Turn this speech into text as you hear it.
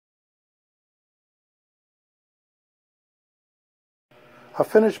I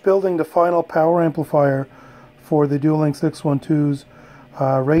finished building the final power amplifier for the Dueling 612's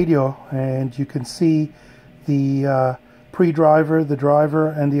radio, and you can see the pre-driver, the driver,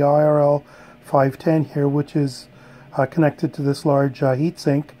 and the IRL 510 here, which is connected to this large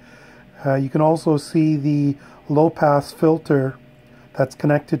heatsink. You can also see the low-pass filter that's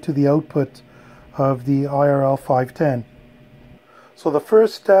connected to the output of the IRL 510. So the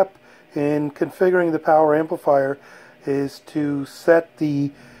first step in configuring the power amplifier is to set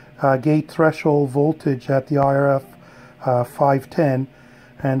the gate threshold voltage at the IRF 510,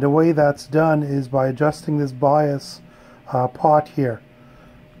 and the way that's done is by adjusting this bias pot here.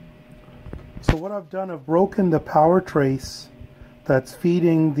 So what I've done, I've broken the power trace that's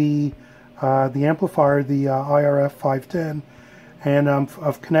feeding the amplifier, the IRF 510, and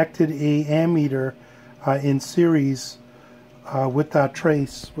I've connected a ammeter in series with that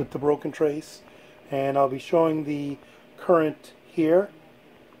trace, with the broken trace, and I'll be showing the current here,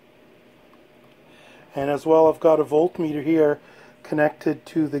 and as well I've got a voltmeter here connected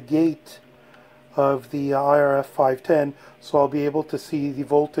to the gate of the IRF 510, so I'll be able to see the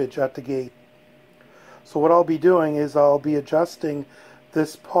voltage at the gate. So what I'll be doing is I'll be adjusting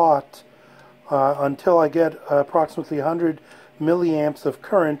this pot until I get approximately 100 milliamps of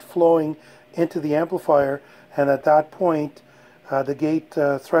current flowing into the amplifier, and at that point the gate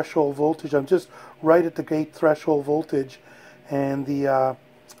threshold voltage, I'm just right at the gate threshold voltage, and the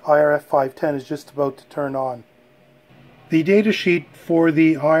IRF 510 is just about to turn on. The datasheet for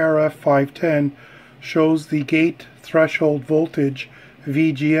the IRF 510 shows the gate threshold voltage,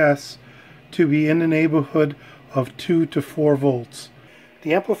 VGS, to be in the neighborhood of 2 to 4 volts.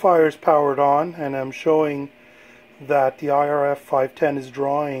 The amplifier is powered on, and I'm showing that the IRF 510 is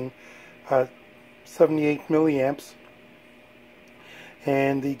drawing 78 milliamps,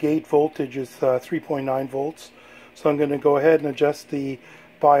 and the gate voltage is 3.9 volts. So I'm going to go ahead and adjust the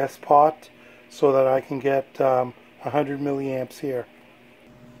bias pot so that I can get 100 milliamps here.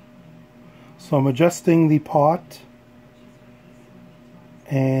 So I'm adjusting the pot,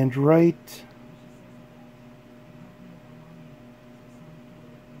 and right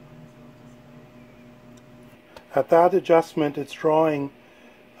at that adjustment it's drawing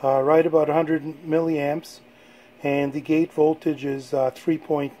right about 100 milliamps, and the gate voltage is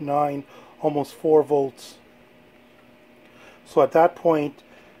 3.9, almost 4 volts. So at that point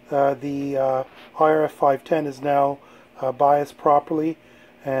the IRF 510 is now biased properly,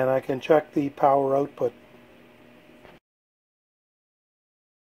 and I can check the power output.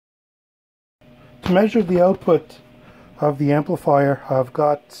 To measure the output of the amplifier, I've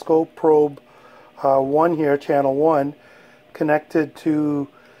got scope probe 1 here, channel 1, connected to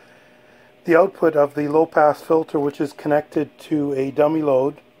the output of the low pass filter, which is connected to a dummy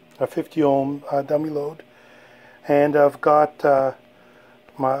load, a 50 ohm dummy load, and I've got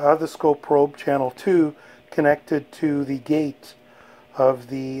my other scope probe, channel 2, connected to the gate of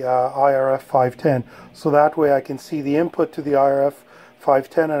the IRF 510. So that way I can see the input to the IRF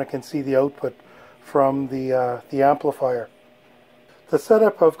 510 and I can see the output from the amplifier. The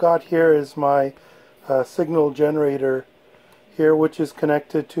setup I've got here is my signal generator here, which is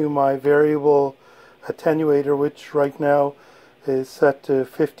connected to my variable attenuator, which right now is set to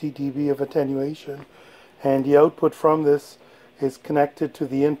 50 dB of attenuation, and the output from this is connected to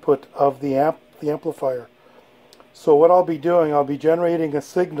the input of the amplifier. So what I'll be doing, I'll be generating a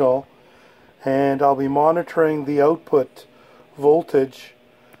signal, and I'll be monitoring the output voltage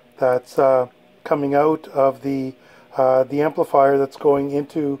that's coming out of the amplifier that's going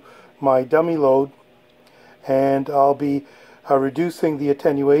into my dummy load, and I'll be reducing the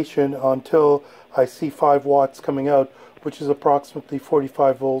attenuation until I see 5 watts coming out, which is approximately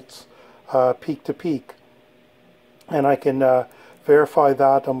 45 volts peak to peak. And I can verify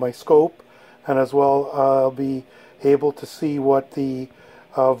that on my scope, and as well I'll be able to see what the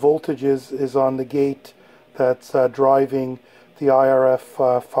voltage is on the gate that's driving the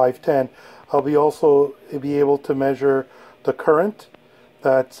IRF 510. I'll be also be able to measure the current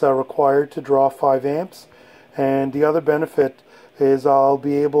that's required to draw 5 amps, and the other benefit is I'll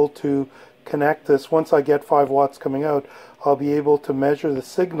be able to connect this. Once I get 5 watts coming out, I'll be able to measure the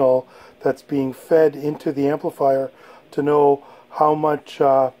signal that's being fed into the amplifier to know how much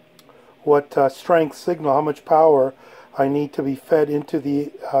what strength signal, how much power I need to be fed into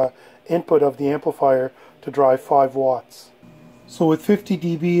the input of the amplifier to drive 5 watts. So with 50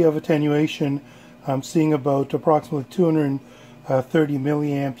 dB of attenuation, I'm seeing about approximately 230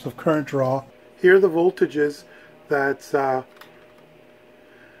 milliamps of current draw. Here are the voltages that's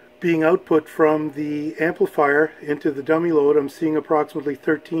being output from the amplifier into the dummy load. I'm seeing approximately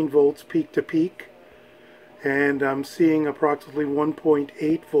 13 volts peak to peak, and I'm seeing approximately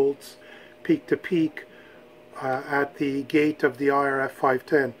 1.8 volts peak to peak at the gate of the IRF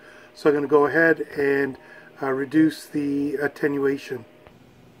 510. So I'm going to go ahead and reduce the attenuation.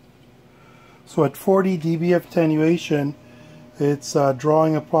 So at 40 dB of attenuation, it's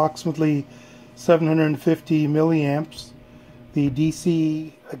drawing approximately 750 milliamps. The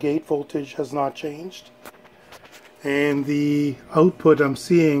DC gate voltage has not changed, and the output I'm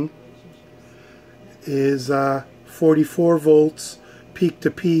seeing is 44 volts peak to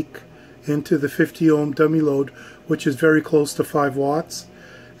peak into the 50 ohm dummy load, which is very close to 5 watts,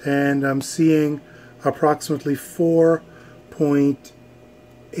 and I'm seeing approximately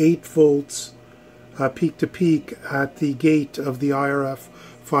 4.8 volts peak to peak at the gate of the IRF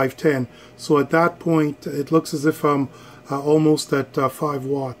 510. So at that point it looks as if I'm almost at 5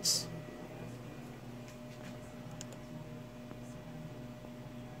 watts.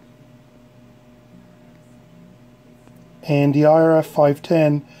 And the IRF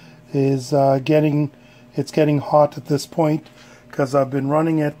 510 is getting hot at this point, because I've been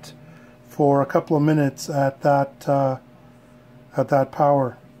running it for a couple of minutes at that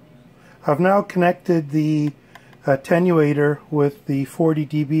power. I've now connected the attenuator with the 40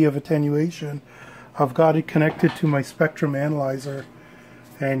 dB of attenuation. I've got it connected to my spectrum analyzer,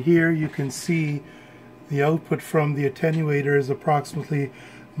 and here you can see the output from the attenuator is approximately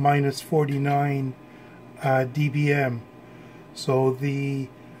minus 49 dBm. So the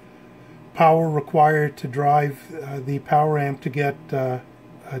power required to drive the power amp to get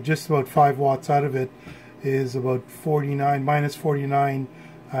just about 5 watts out of it is about minus 49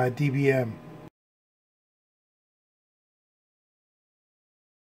 dBm.